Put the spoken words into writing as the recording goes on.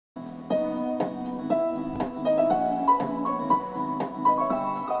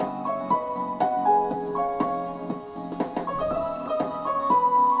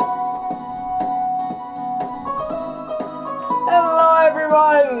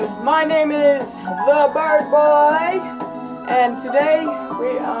is the Bird Boy, and today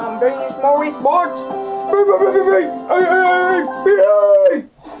we bringing you some more Wii Sports.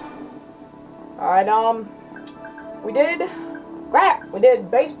 Alright, we did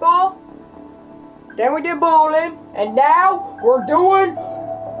baseball, then we did bowling, and now we're doing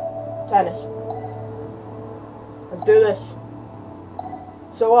tennis. Let's do this.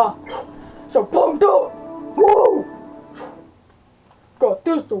 So pumped up. Woo! Got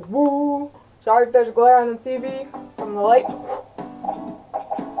this to woo. Sorry if there's a glare on the TV from the light.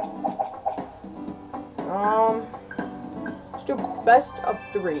 Let's do best of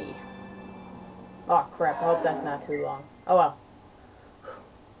 3. Oh crap, I hope that's not too long. Oh well.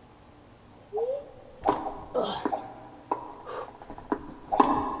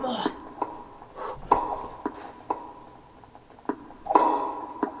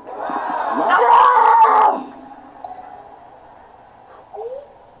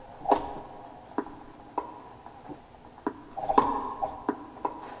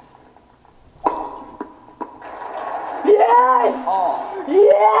 Yes! Oh.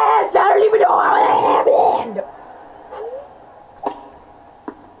 Yes! I don't even know how that happened!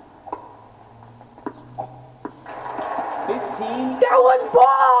 That was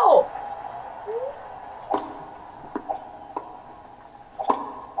ball!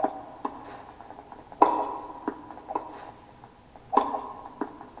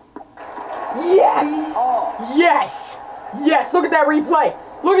 Yes! Oh. Yes! Yes! Look at that replay!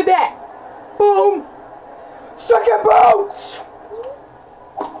 Look at that! Boom! Second boots!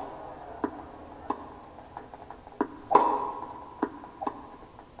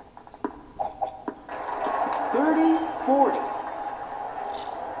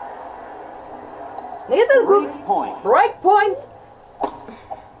 Look at the break point. Break point.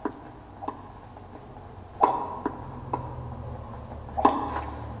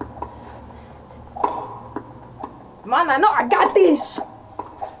 Come on, I know I got this.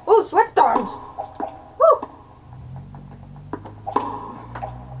 Oh, sweat storms. Woo.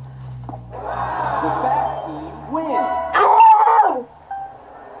 The back team wins. Oh!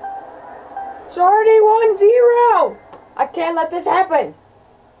 It's already 1-0. I can't let this happen.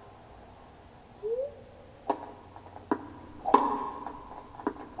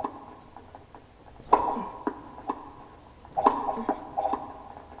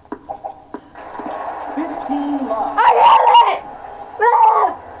 I hit it! Ah!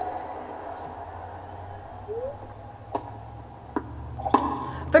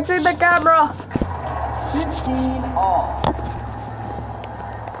 Fixing the camera. 15 all.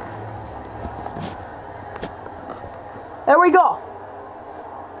 There we go.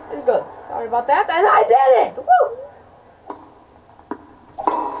 It's good. Sorry about that. And I did it! Woo!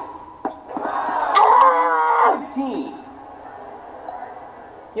 Ah! 15.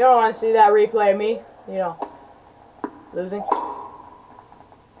 You don't want to see that replay of me, you know, losing.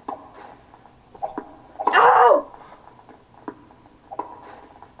 Ow!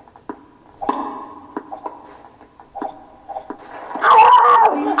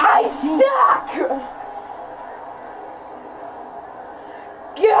 Ow! I suck!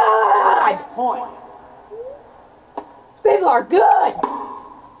 God! Point. People are good!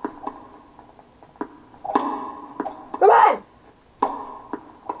 Come on!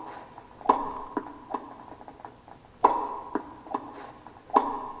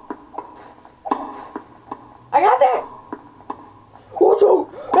 I got this! Watch out!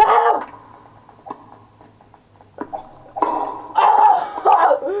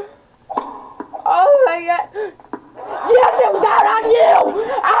 Ow! Oh my god! Yes, it was out on you!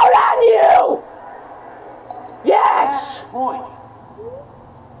 Out on you! Yes! Point.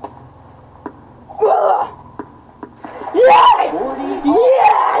 Yes! 40.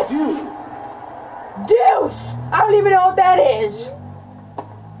 Yes! Deuce. Deuce! I don't even know what that is.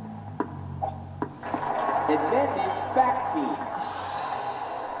 Advantage back team.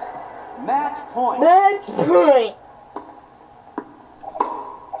 Match point. Match point.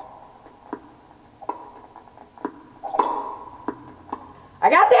 I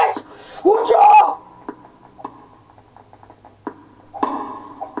got this. Watch out!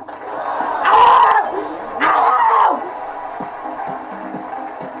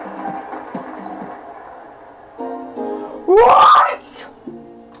 What?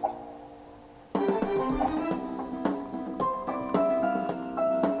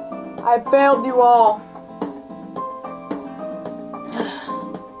 I failed you all.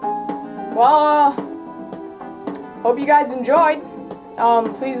 Well, hope you guys enjoyed.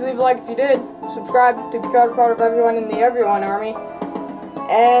 Please leave a like if you did. Subscribe to become part of everyone in the Everyone Army.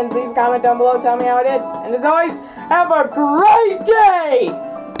 And leave a comment down below, tell me how I did. And as always, have a great day!